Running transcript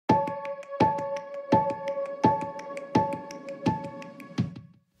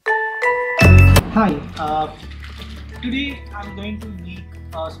Hi, today I'm going to make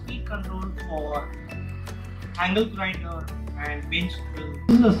a speed control for angle grinder and bench grill.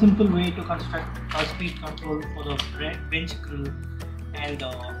 This is a simple way to construct a speed control for the bench grill and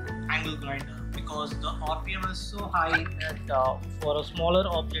angle grinder, because the RPM is so high that for a smaller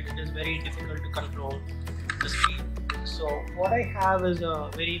object it is very difficult to control the speed. So what I have is a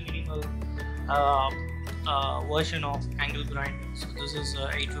very minimal version of angle grinder. So this is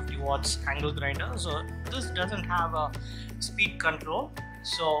 850 watts angle grinder, so this doesn't have a speed control,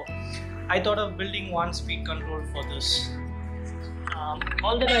 so I thought of building one speed control for this.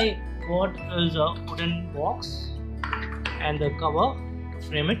 All that I got is a wooden box and the cover to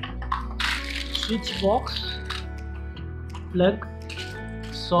frame it, switch box, plug,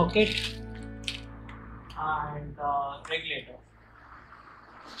 socket and regulator.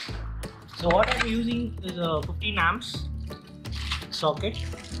 So what I'm using is a 15 amps socket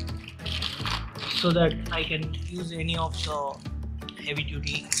so that I can use any of the heavy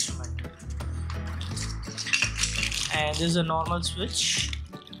duty instrument. And this is a normal switch.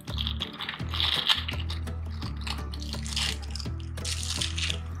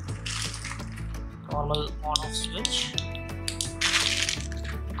 Normal on-off switch.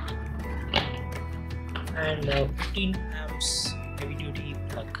 And 15 amps heavy duty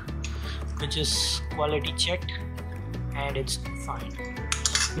plug, which is quality checked and it's fine.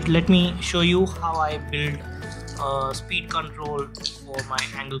 Let me show you how I build a speed control for my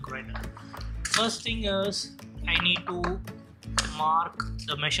angle grinder. First thing is I need to mark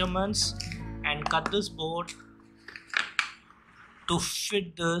the measurements and cut this board to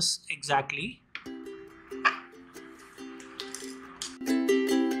fit this exactly.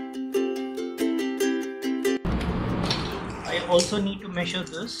 I also need to measure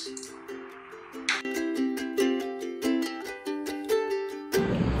this.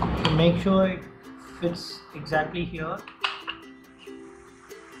 To make sure it fits exactly here.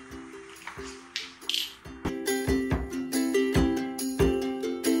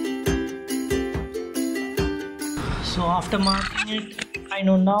 So after marking it, I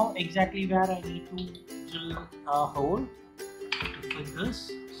know now exactly where I need to drill a hole to fit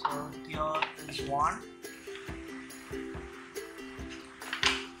this. So here is one.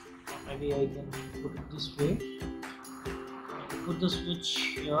 Maybe I can put it this way. Put the switch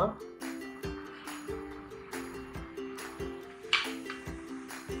here.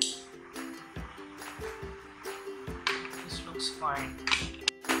 This looks fine.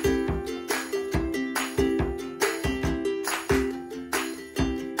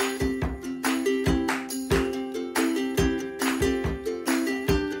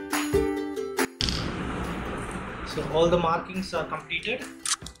 So all the markings are completed.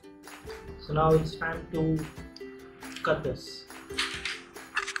 So now it's time to cut this.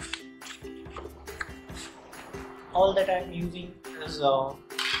 All that I'm using is a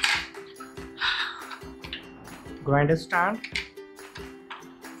grinder stand.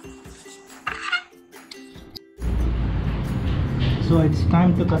 So it's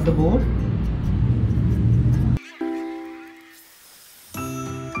time to cut the board.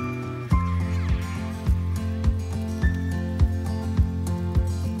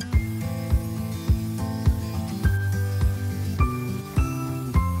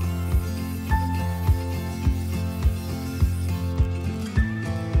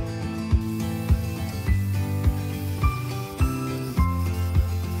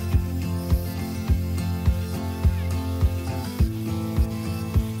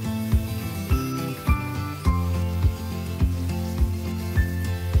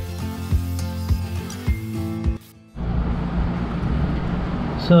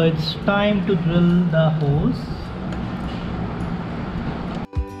 So it's time to drill the holes.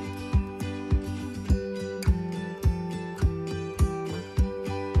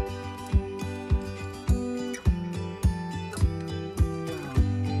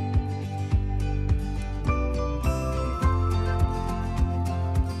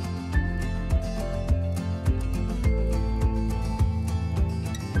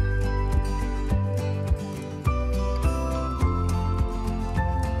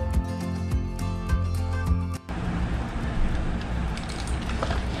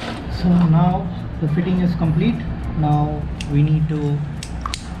 So now the fitting is complete. Now we need to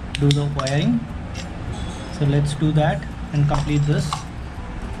do the wiring. So let's do that and complete this.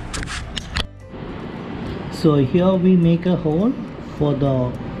 So here we make a hole for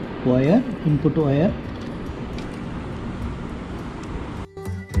the wire, input wire.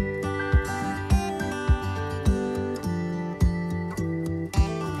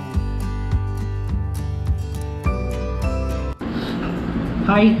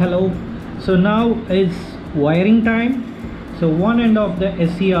 Hi, hello. So now is wiring time. So one end of the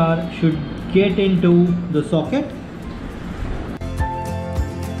SCR should get into the socket.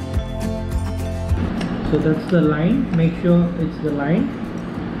 So that's the line, make sure it's the line.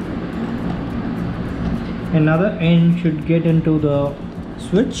 Another end should get into the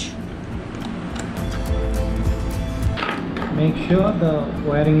switch. Make sure the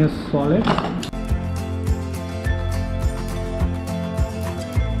wiring is solid.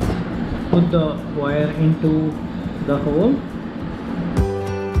 Put the wire into the hole.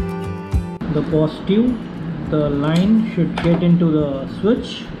 The positive, the line should get into the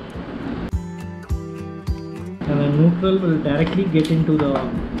switch, and the neutral will directly get into the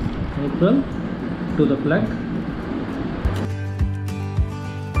neutral to the plug.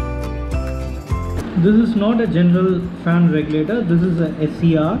 This is not a general fan regulator, this is a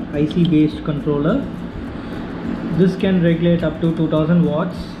SCR IC based controller. This can regulate up to 2000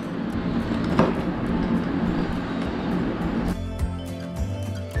 watts.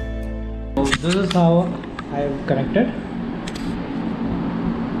 So this is how I have connected.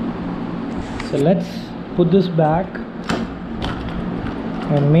 So let's put this back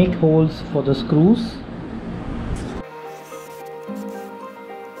and make holes for the screws.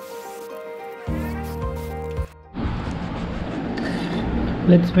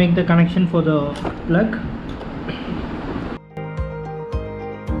 Let's make the connection for the plug.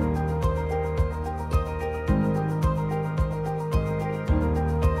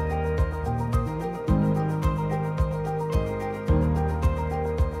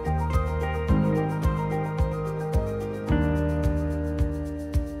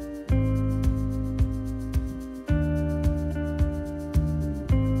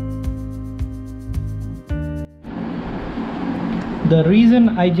 The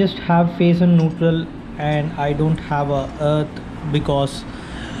reason I just have phase and neutral and I don't have a earth, because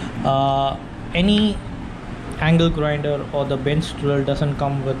any angle grinder or the bench drill doesn't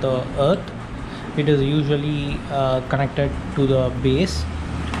come with a earth. It is usually connected to the base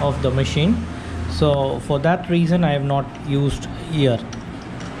of the machine. So for that reason I have not used earth.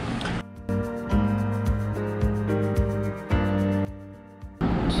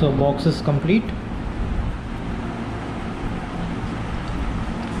 So box is complete.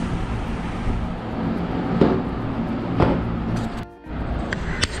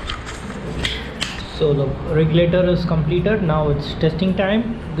 So the regulator is completed. Now it's testing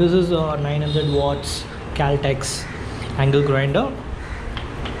time. This is a 900 watts Caltex angle grinder.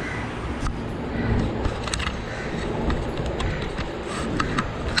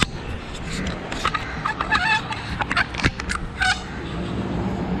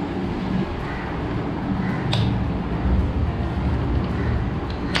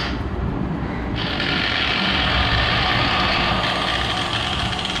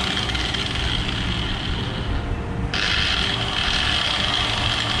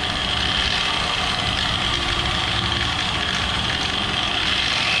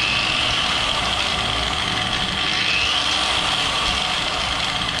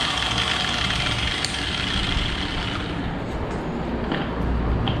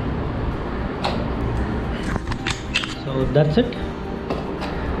 So that's it.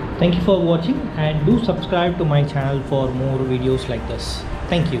 Thank you for watching, and do subscribe to my channel for more videos like this.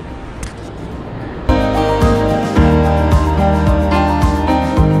 Thank you.